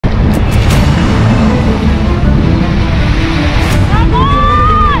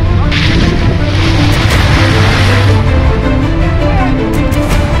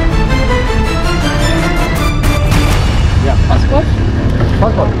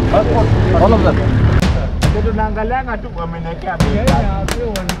All of them.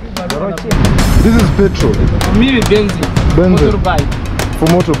 This is petrol. Maybe benzene. Motorbike. For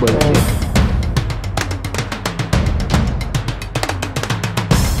motorbike.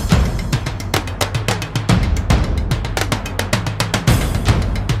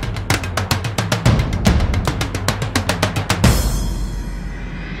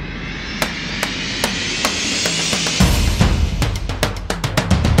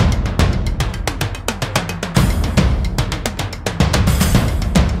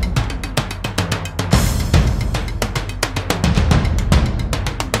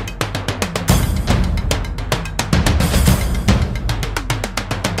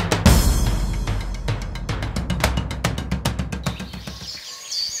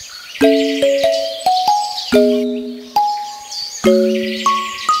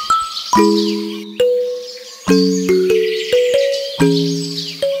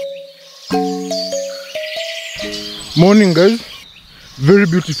 Morning guys, very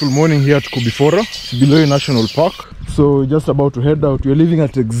beautiful morning here at Koobi Fora, below National Park. So we're just about to head out. We're leaving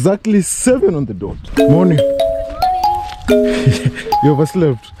at exactly 7 on the dot. Morning. You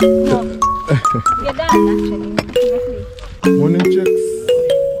overslept? No. You're done actually. Morning checks.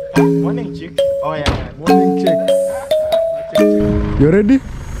 Morning chicks. Oh yeah. Morning checks. You ready?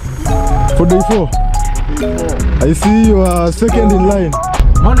 For day 4? I see you are second in line.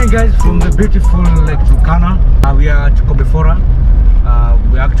 Morning guys, from the beautiful Lake Turkana. We are at Koobi Fora.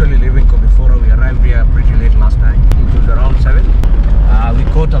 We're actually leaving Koobi Fora. We arrived here pretty late last night. It was around 7. We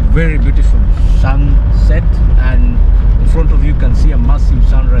caught a very beautiful sunset, and in front of you can see a massive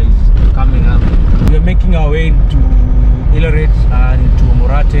sunrise coming up. We are making our way into Ileret and into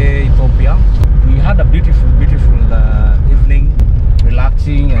Morate, Ethiopia. We had a beautiful evening,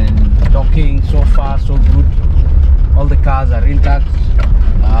 relaxing and talking. So far so good. All the cars are intact.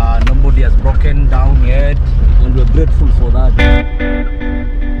 Nobody has broken down yet, and we're grateful for that.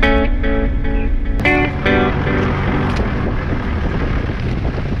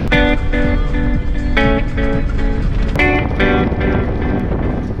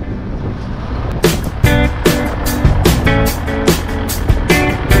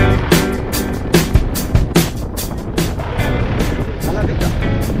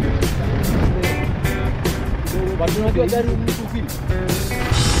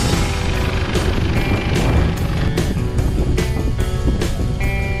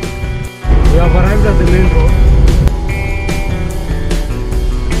 We have arrived at the main road.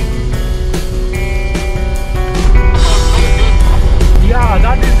 Yeah,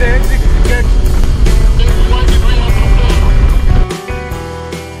 that is the exit gate.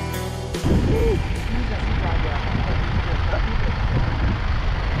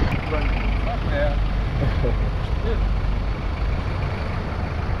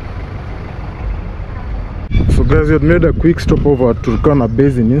 So guys, we had made a quick stopover at Turkana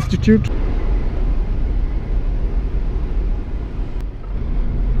Basin Institute.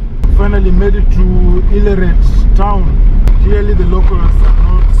 Finally made it to Ileret town. Clearly the locals are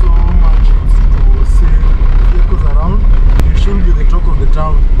not so much used to seeing vehicles around. It should be the talk of the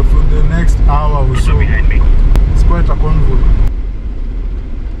town. But for the next hour or so, it's quite a convoy.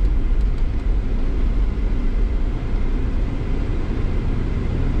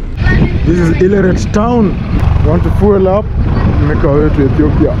 This is Ileret town. Want to fuel up, make our way to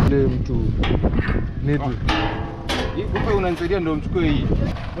Ethiopia. To Needle.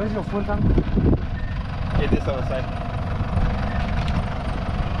 Where's your phone tank? Yeah, this outside.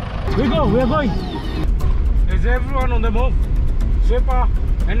 We're going. Is everyone on the move? Sweeper?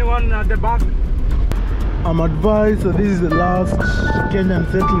 Anyone at the back? I'm advised that this is the last Kenyan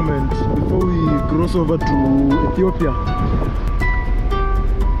settlement before we cross over to Ethiopia.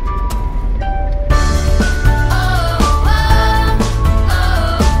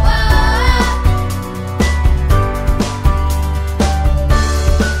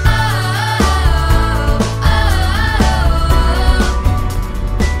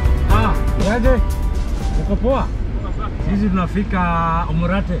 Poa. Sisi tunafika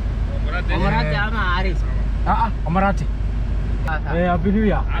Omorate. Omorate ama Aris? Omorate. Happy New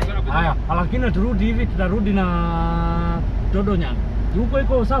Year. Haya, lakini turudi hivi, tutarudi na Dodonyang. Huko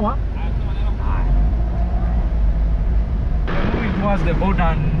iko sawa? Moving towards the border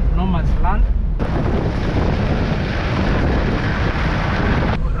and no man's land.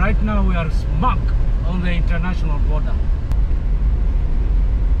 Right now we are smack on the international border.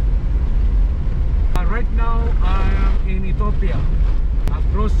 Right now I am in Ethiopia. I've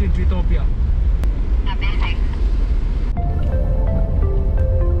crossed into Ethiopia. Amazing.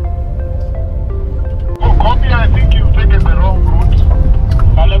 Oh, copy. I think you've taken the wrong route.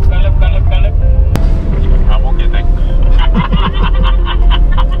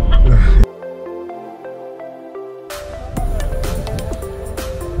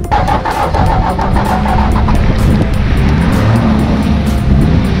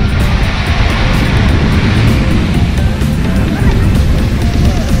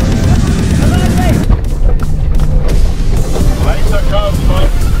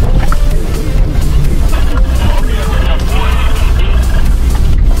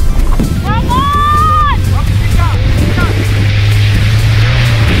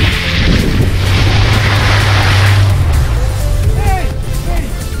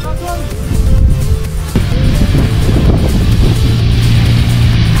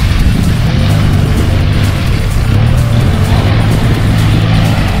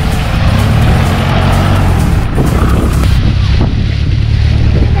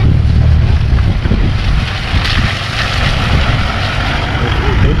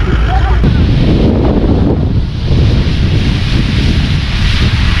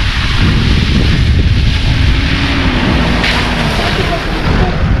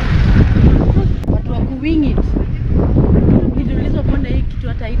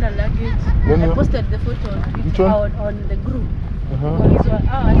 haina luggage. When I you- posted the photo on Which Twitter, one? on the group. Uh-huh.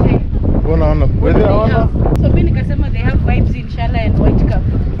 So mimi nikasema they have vibes in Shala and White Cup.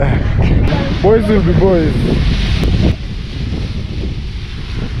 Boys will be boys.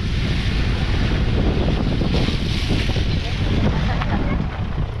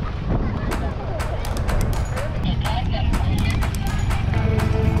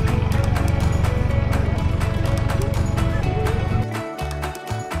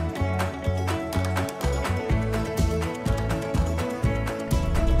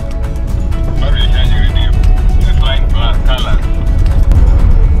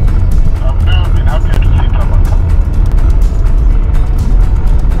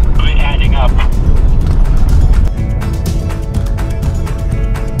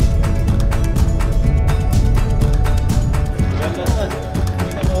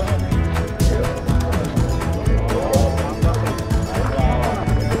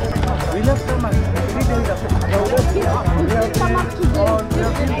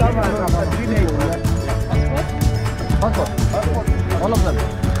 All of them.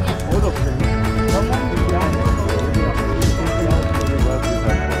 All of them.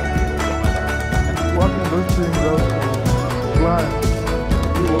 Working those things out for clients.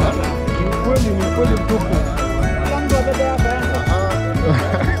 Ni kweli mtupu.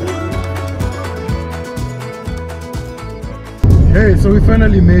 Hey, so we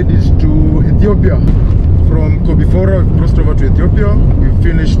finally made it to Ethiopia. From Koobi Fora, we crossed over to Ethiopia. We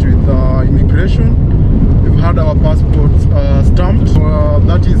finished with immigration. We've had our passports stamped.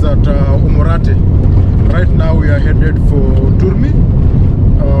 That is at Omorate. Right now we are headed for Turmi.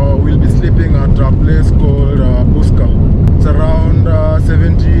 We'll be sleeping at a place called Buska. It's around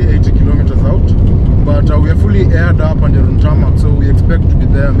 70-80 kilometers out. But we are fully aired up and on tarmac, so we expect to be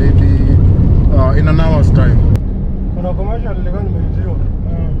there maybe in an hour's time. Kuna commercial ilikuwa nimeiziwa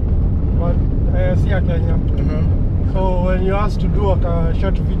but si ya Kenya. So when you ask to do a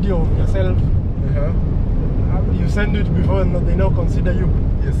short video of yourself, you send it before and they now consider you.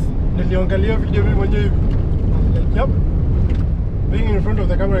 Yes. Niliangalia video mimi mwenyewe hivi. Like, yep. Being in front of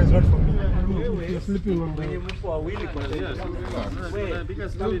the camera is not for me. You're sleeping on the...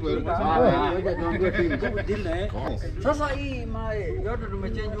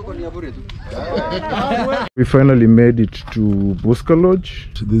 We finally made it to Buska Lodge.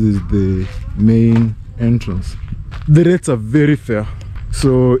 This is the main entrance. The rates are very fair,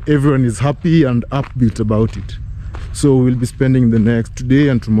 so everyone is happy and upbeat about it. So we'll be spending the next today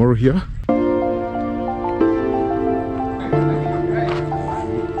and tomorrow here.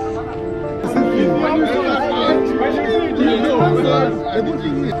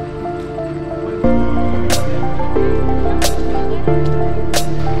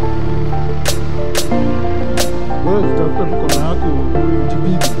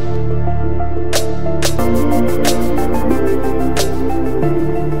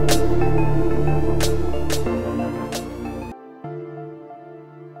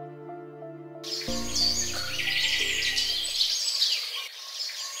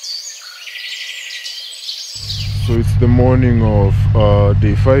 So it's the morning of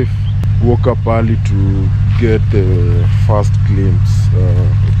day 5. Woke up early to get the first glimpse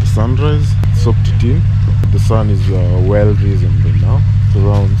of the sunrise. Soaked it in. The sun is well risen by now. It's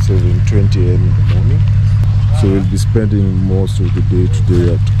around 7:20 a.m. in the morning. So we'll be spending most of the day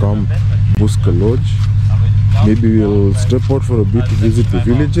today at Camp Buska Lodge. Maybe we'll step out for a bit to visit the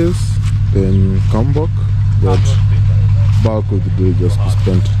villages, then come back. But bulk of the day just be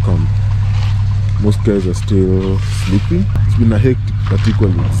spent at camp. Most guys are still sleeping. It's been a hectic but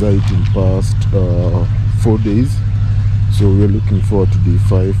equally exciting past 4 days. So we're looking forward to day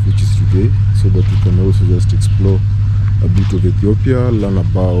 5, which is today, so that we can also just explore a bit of Ethiopia, learn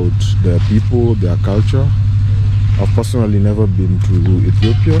about their people, their culture. I've personally never been to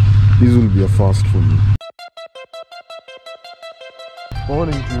Ethiopia. This will be a first for me.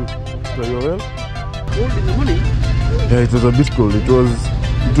 Morning to you well? Cold in the morning? Yeah, it was a bit cold. It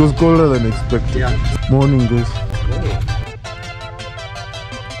was colder than expected. Yeah. Morning, guys.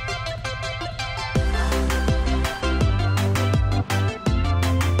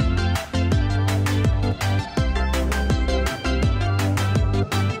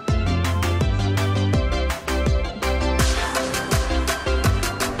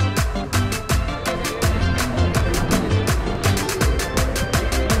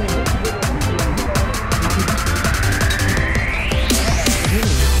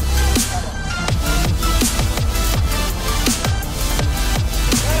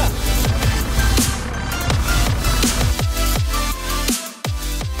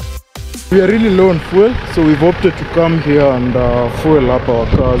 we are really low on fuel, so we've opted to come here and fuel up our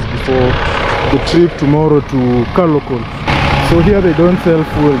cars before the trip tomorrow to Kalokol. So here they don't sell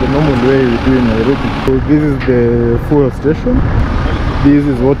fuel the normal way we do in Nairobi. So this is the fuel station. This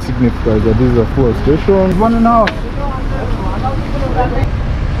is what signifies that this is a fuel station. 1 hour.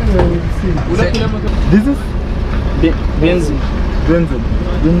 This is Benzene. benzene.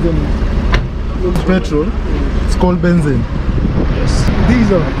 Benzene. Petrol. It's called benzene. Yes.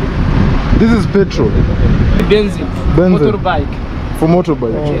 Diesel. This is petrol. Benzene. Benzene. Motorbike. For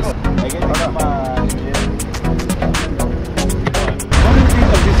motorbike. Yes.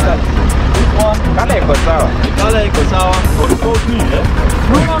 Color iko sawa. Color iko sawa.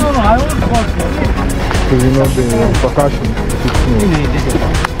 No, I won't fault you. Because you know the percussion.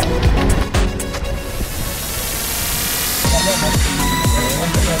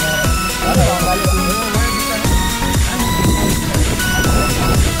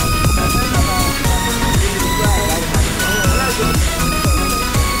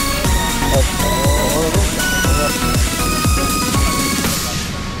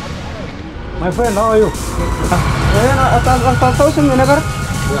 My friend, how are you?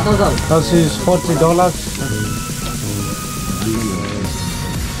 That is $40.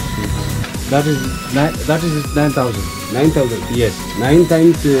 That is 9,000. 9,000, yes. 9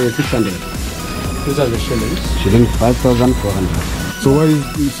 times 600. 2,000 shillings. Shilling 5,400. So why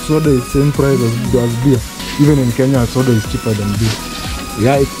is soda is same price as beer? Even in Kenya, soda is cheaper than beer.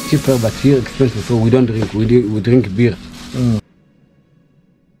 Yeah, it's cheaper, but here expensive. So we don't drink. We drink beer.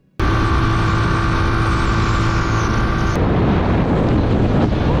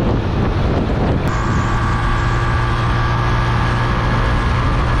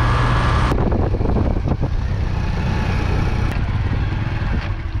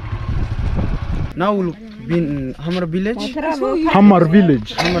 Now we'll be in Hamar village. Hamar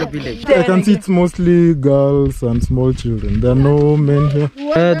village. Hamar village. I can see it's mostly girls and small children. There are no men here.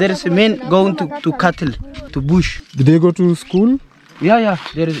 There is a man going to cattle, to bush. Did they go to school? Yeah.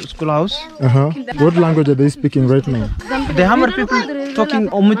 There is a schoolhouse. What language are they speaking right now? The Hamar people talking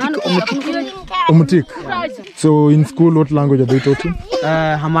Omutik. Omutik. So in school, what language are they talking?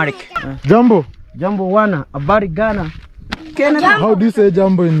 Hamaric. Jambo. Jambo wana, abari Ghana. How do you say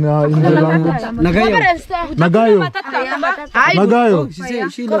jambo in the language? Nagayo. Nagayo.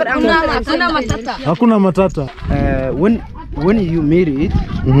 Hakuna matata. When you married,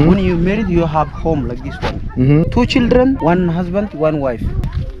 you have home like this one. 2 children, 1 husband, 1 wife.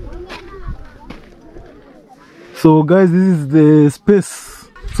 So guys, this is the space.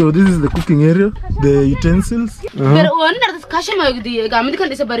 So this is the cooking area, the utensils.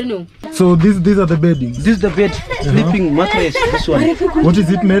 So these are the beddings. This is the bed, sleeping mattress. This one. What is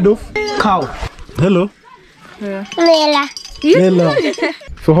it made of? Cow. Hello. Lela.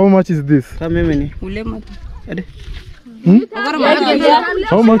 So how much is this? How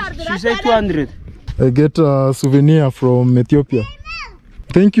much? She said 200. I get a souvenir from Ethiopia.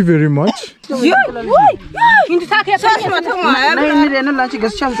 Thank you very much. I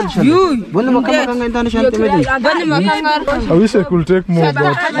wish I could take more,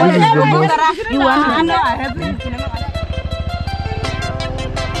 but this is the most.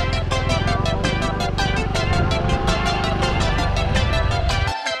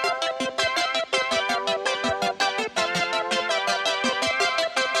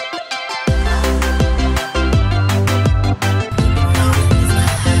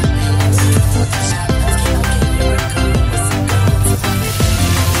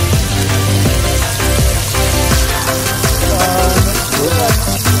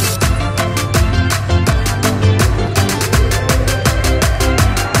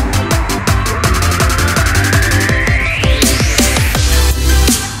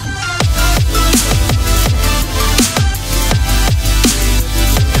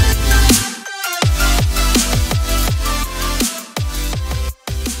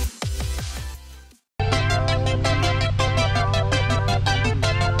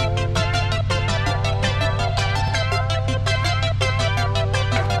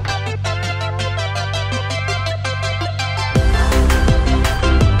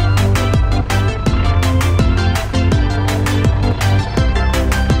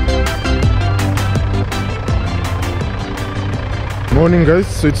 Morning guys,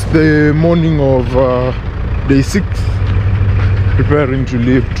 so it's the morning of day 6, preparing to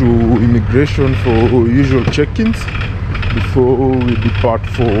leave to immigration for usual check-ins before we depart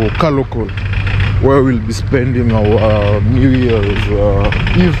for Kalokol, where we'll be spending our New Year's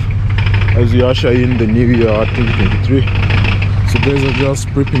Eve as we usher in the New Year 2023. So guys are just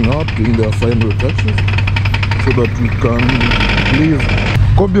prepping up, doing their final touches so that we can leave.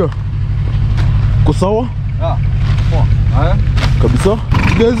 Kobia, Kusawa? Yeah. Kabisa.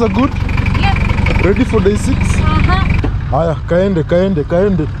 You guys are good? Yep. Ready for day 6? Haya, kaende.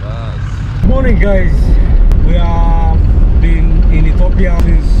 Yes. Morning guys. We have been in Ethiopia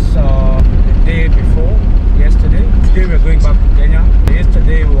since the day before, yesterday. Today we are going back to Kenya.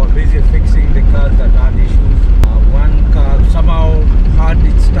 Yesterday we were busy fixing the cars that had issues. One car somehow had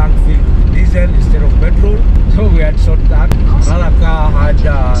its tank filled with diesel instead of petrol, so we had sorted that. Another car had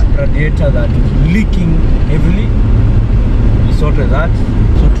a radiator that was leaking heavily. We sorted that.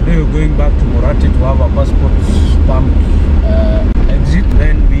 So today we're going back to Morati to have our passports stamped exit.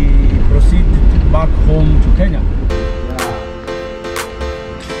 Then we proceed back home to Kenya.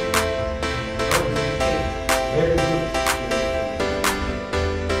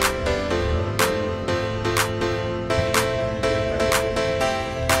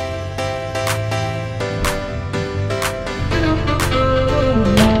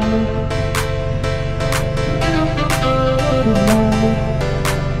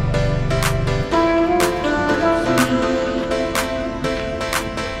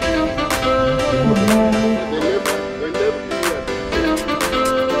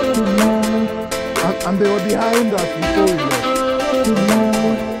 And they were behind us before we left.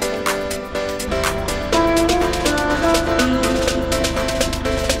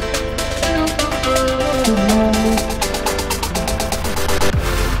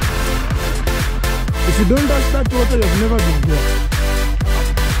 If you don't touch that water, you've never been here.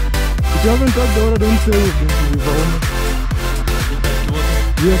 If you haven't touched the water, don't say you've been to River OMO.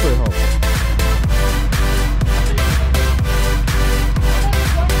 Yes, I have.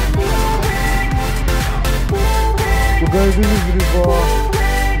 So guys, this is river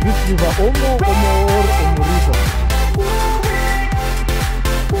OMO or OMO River.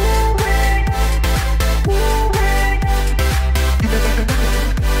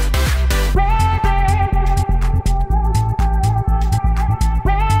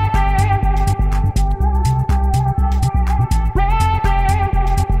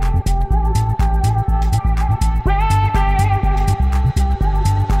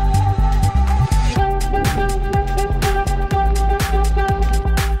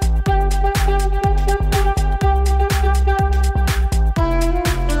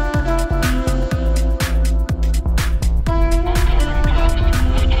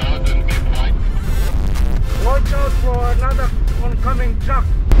 Watch out for another oncoming truck.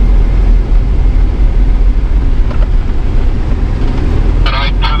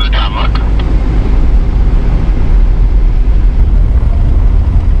 Right to the tarmac.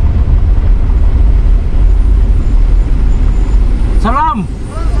 Salam.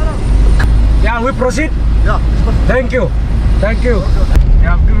 Yeah, we proceed. Yeah. Thank you. Thank you. They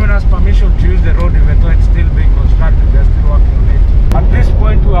have given us permission to use the road even though it's still being constructed. They're still working on it. At this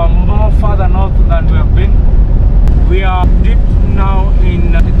point, we are more further north than we have been. We are deep now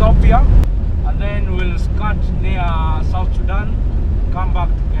in Ethiopia, and then we'll skirt near South Sudan, come back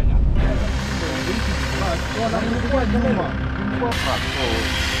to Kenya.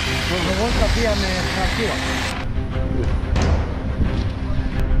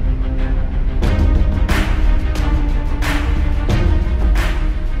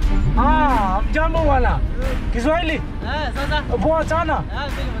 Jambo wala Kiswahili? Sasa. Poa sana.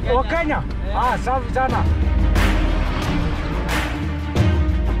 Wa Kenya? Safi sana.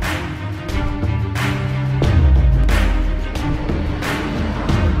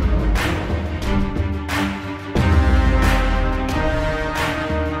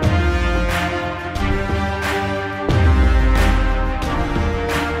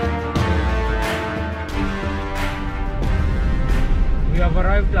 We have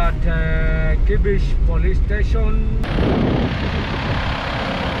arrived at Koobi police station.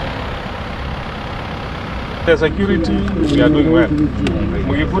 The security, we are doing well.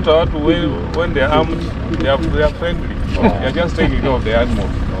 Mukikuta watu when they are armed, they are friendly. They are just taking care of the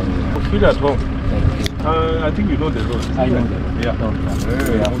animals. Feel at home. I think you know the road. I know that. Yeah.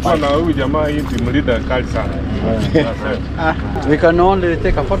 Mkiwa na huyu jamaa hii team leader kali sana. We can only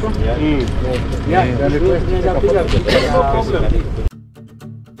take a photo. Yeah. No problem.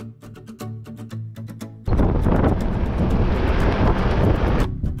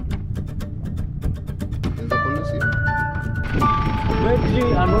 Battery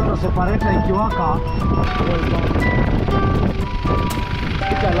and auto separator ikiwaka.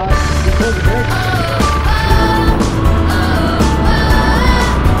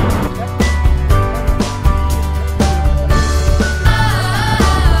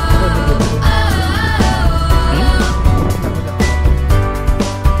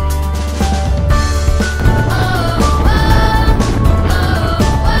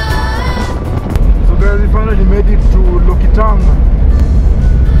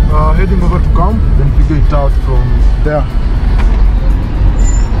 out from there.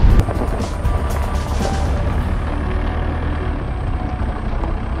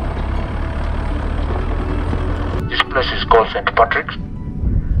 This place is called St. Patrick's.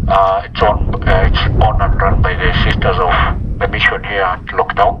 It's owned and run by the Sisters of the Mission here at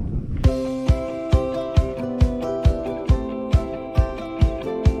Lake Turkana.